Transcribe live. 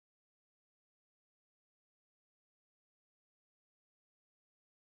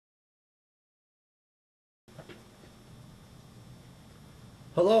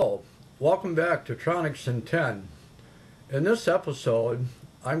Hello, welcome back to Tronics in 10. In this episode,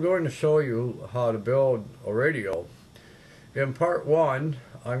 I'm going to show you how to build a radio. In part 1,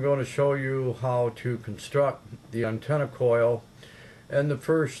 I'm going to show you how to construct the antenna coil and the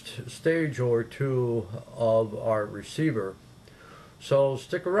first stage or two of our receiver. So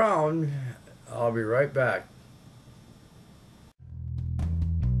stick around, I'll be right back.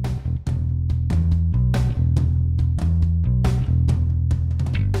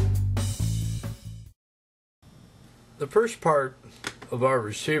 The first part of our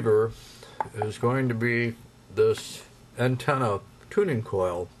receiver is going to be this antenna tuning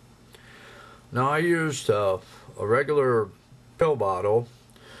coil. Now I used a regular pill bottle,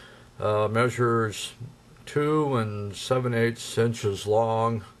 measures 2 7/8 inches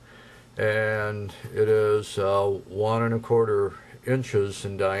long, and it is 1 1/4 inches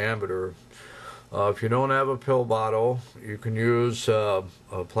in diameter. If you don't have a pill bottle, you can use a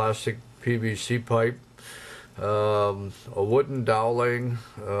plastic PVC pipe, a wooden dowling,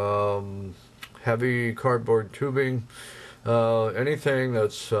 heavy cardboard tubing, anything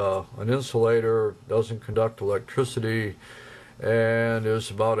that's an insulator, doesn't conduct electricity, and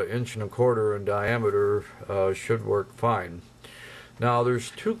is about 1 1/4 inches in diameter, should work fine. Now there's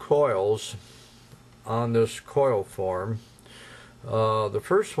 2 coils on this coil form. The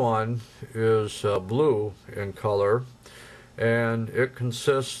first one is blue in color, and it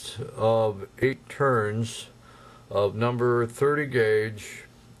consists of 8 turns of number 30 gauge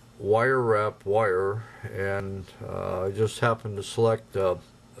wire wrap wire, and I just happened to select the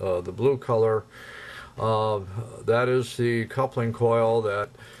blue color. That is the coupling coil that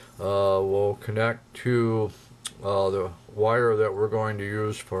will connect to the wire that we're going to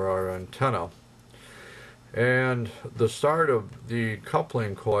use for our antenna. And the start of the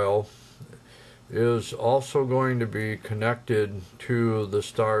coupling coil is also going to be connected to the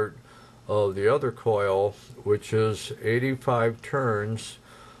start of the other coil, which is 85 turns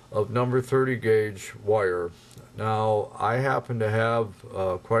of number 30 gauge wire. Now I happen to have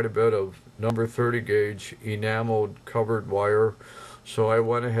quite a bit of number 30 gauge enameled covered wire, so I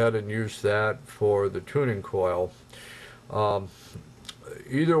went ahead and used that for the tuning coil.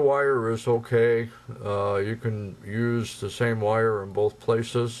 Either wire is okay. You can use the same wire in both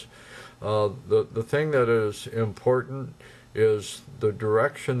places. The thing that is important is the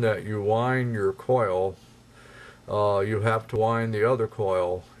direction that you wind your coil. You have to wind the other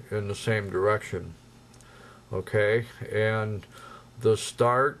coil in the same direction. Okay, and the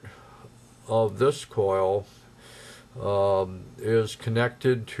start of this coil is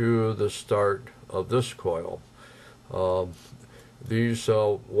connected to the start of this coil. These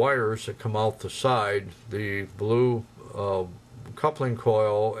wires that come out the side, the blue coupling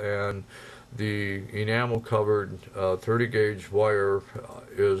coil and the enamel covered 30 gauge wire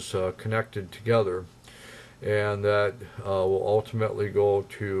is connected together, and that will ultimately go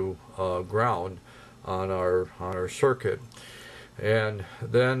to ground on our circuit. And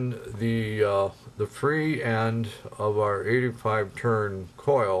then the free end of our 85 turn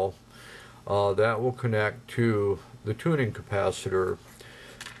coil, that will connect to the tuning capacitor.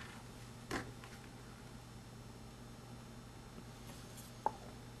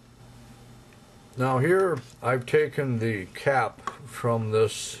 Now here I've taken the cap from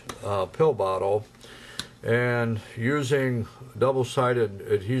this pill bottle, and using double-sided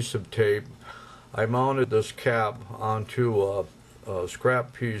adhesive tape I mounted this cap onto a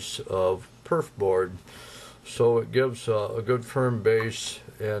scrap piece of perf board, so it gives a good firm base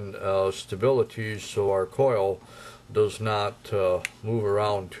and stability, so our coil does not move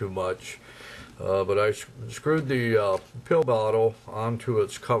around too much. But I screwed the pill bottle onto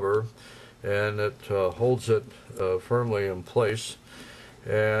its cover, and it holds it firmly in place.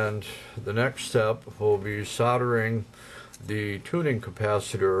 And the next step will be soldering the tuning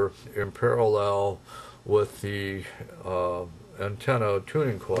capacitor in parallel with the antenna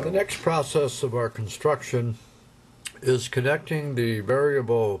tuning coil. The next process of our construction is connecting the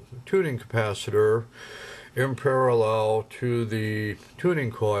variable tuning capacitor in parallel to the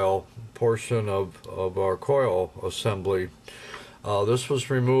tuning coil portion of our coil assembly. This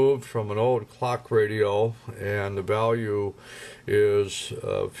was removed from an old clock radio, and the value is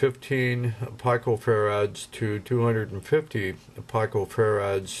 15 picofarads to 250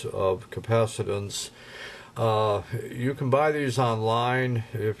 picofarads of capacitance. You can buy these online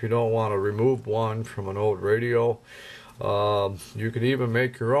if you don't want to remove one from an old radio. You can even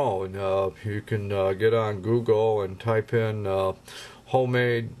make your own. You can get on Google and type in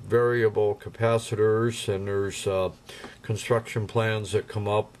homemade variable capacitors, and there's construction plans that come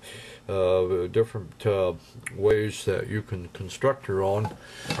up. different ways that you can construct your own.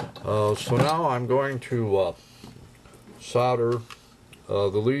 So now I'm going to solder the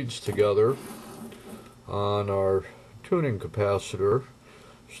leads together on our tuning capacitor,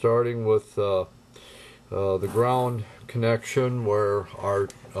 starting with the ground connection where our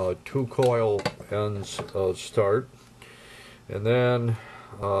two coil ends start, and then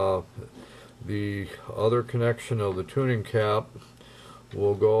the other connection of the tuning cap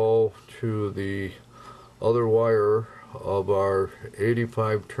will go to the other wire of our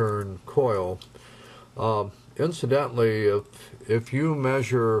 85 turn coil. Incidentally, if you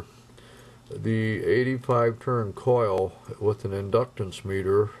measure the 85 turn coil with an inductance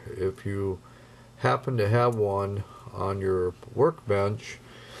meter, if you happen to have one on your workbench,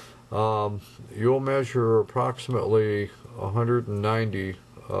 you'll measure approximately 190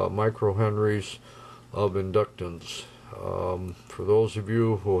 microhenries of inductance. For those of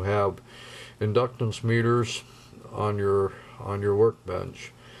you who have inductance meters on your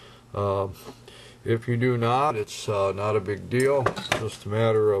workbench, if you do not, it's not a big deal. It's just a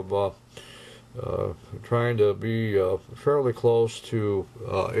matter of trying to be fairly close to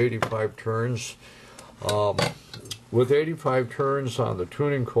 85 turns. With 85 turns on the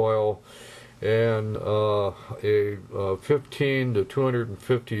tuning coil and a 15 to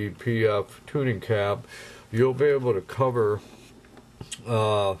 250 PF tuning cap, you'll be able to cover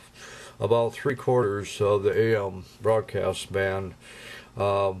about 3/4 of the AM broadcast band.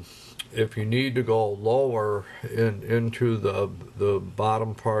 If you need to go lower into the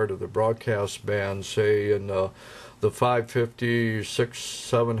bottom part of the broadcast band, say in the 550,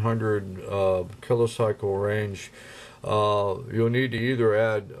 700 kilocycle range, you'll need to either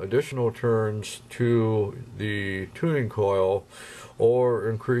add additional turns to the tuning coil or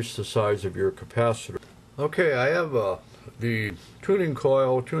increase the size of your capacitor. Okay, I have the tuning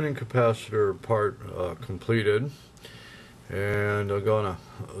coil, tuning capacitor part completed. And I'm going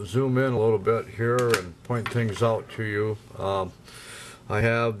to zoom in a little bit here and point things out to you. I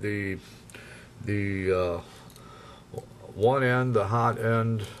have the one end, the hot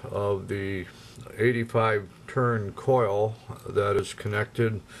end of the 85 turn coil that is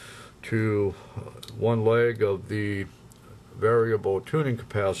connected to one leg of the variable tuning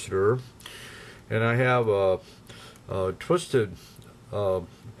capacitor, and I have a twisted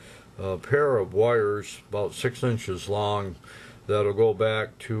pair of wires about 6 inches long that'll go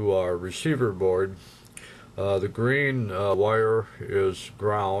back to our receiver board. The green wire is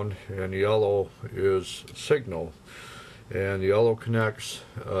ground and the yellow is signal, and the yellow connects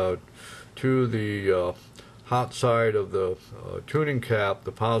to the hot side of the tuning cap,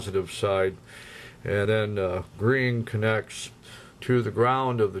 the positive side, and then green connects to the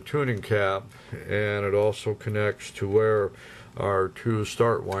ground of the tuning cap, and it also connects to where our two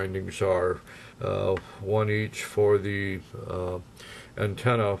start windings are, one each for the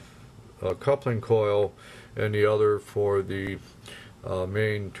antenna coupling coil and the other for the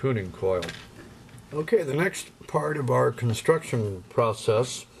main tuning coil. Okay, the next part of our construction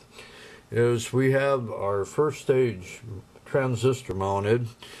process is we have our first stage transistor mounted.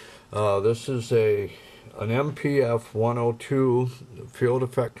 This is an MPF 102 field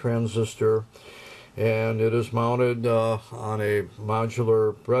effect transistor, and it is mounted on a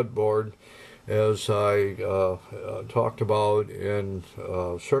modular breadboard, as I talked about in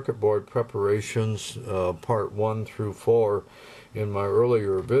circuit board preparations part 1 through 4 in my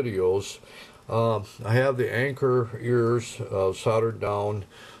earlier videos. I have the anchor ears soldered down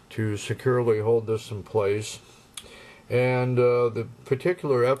to securely hold this in place, and the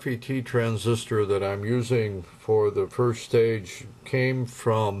particular FET transistor that I'm using for the first stage came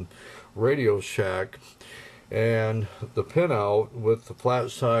from Radio Shack, and the pinout with the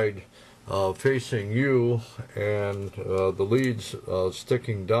flat side facing you and the leads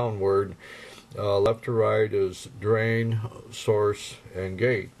sticking downward, left to right, is drain, source, and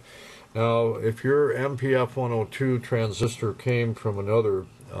gate. Now, if your MPF 102 transistor came from another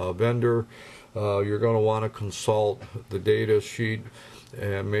vendor, you're going to want to consult the data sheet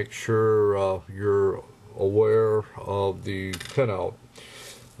and make sure you're aware of the pinout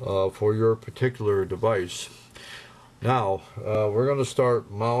for your particular device. Now, we're going to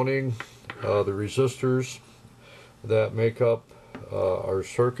start mounting the resistors that make up our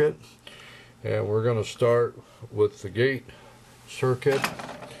circuit, and we're going to start with the gate circuit,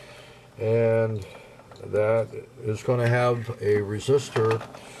 and that is going to have a resistor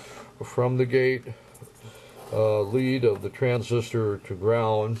from the gate lead of the transistor to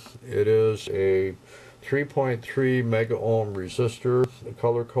ground. It is a 3.3 mega ohm resistor. The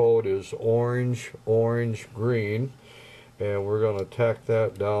color code is orange, orange, green, and we're going to tack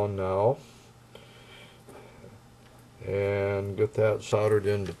that down now and get that soldered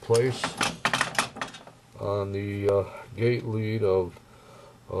into place on the gate lead of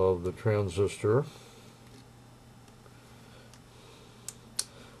the transistor.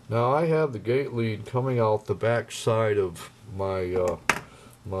 Now I have the gate lead coming out the back side of my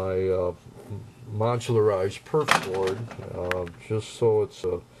modularized perf board, just so it's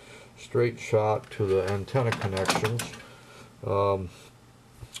a straight shot to the antenna connections, the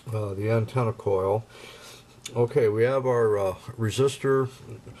antenna coil. Okay, we have our resistor,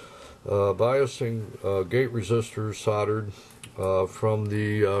 biasing gate resistors soldered from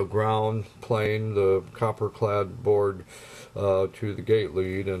the ground plane, the copper clad board, to the gate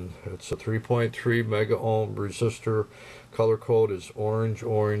lead, and it's a 3.3 mega ohm resistor. Color code is orange,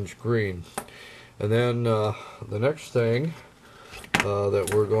 orange, green. And then the next thing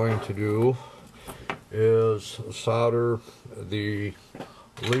that we're going to do is solder the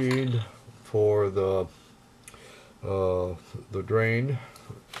lead for the drain,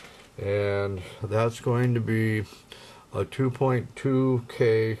 and that's going to be a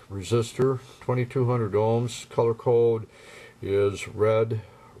 2.2K resistor, 2200 ohms. Color code is red,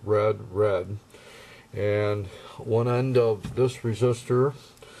 red, red. And one end of this resistor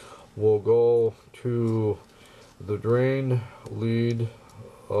will go to the drain lead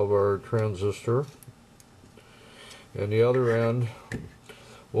of our transistor, and the other end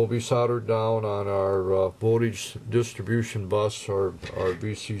will be soldered down on our voltage distribution bus, or our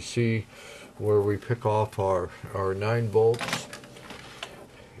BCC, where we pick off our 9 volts.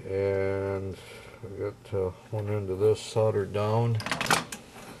 And I got one end of this soldered down.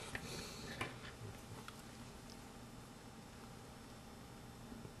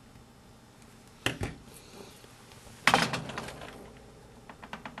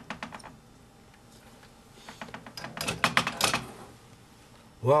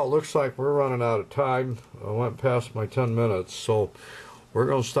 Well, it looks like we're running out of time. I went past my 10 minutes, so we're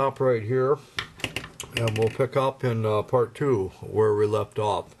going to stop right here, and we'll pick up in part 2 where we left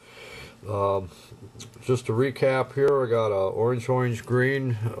off. Just to recap here, I got a orange, orange,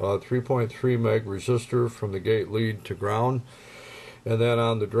 green 3.3 meg resistor from the gate lead to ground, and then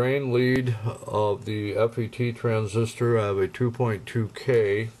on the drain lead of the FET transistor I have a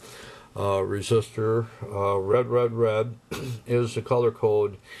 2.2K resistor. Red, red, red is the color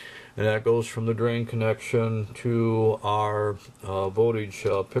code, and that goes from the drain connection to our voltage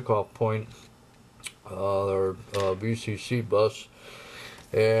pickoff point, our BCC bus.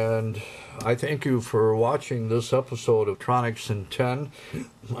 And I thank you for watching this episode of Tronics in 10.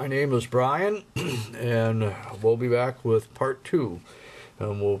 My name is Brian, and we'll be back with part 2,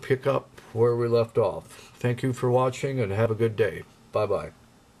 and we'll pick up where we left off. Thank you for watching, and have a good day. Bye-bye.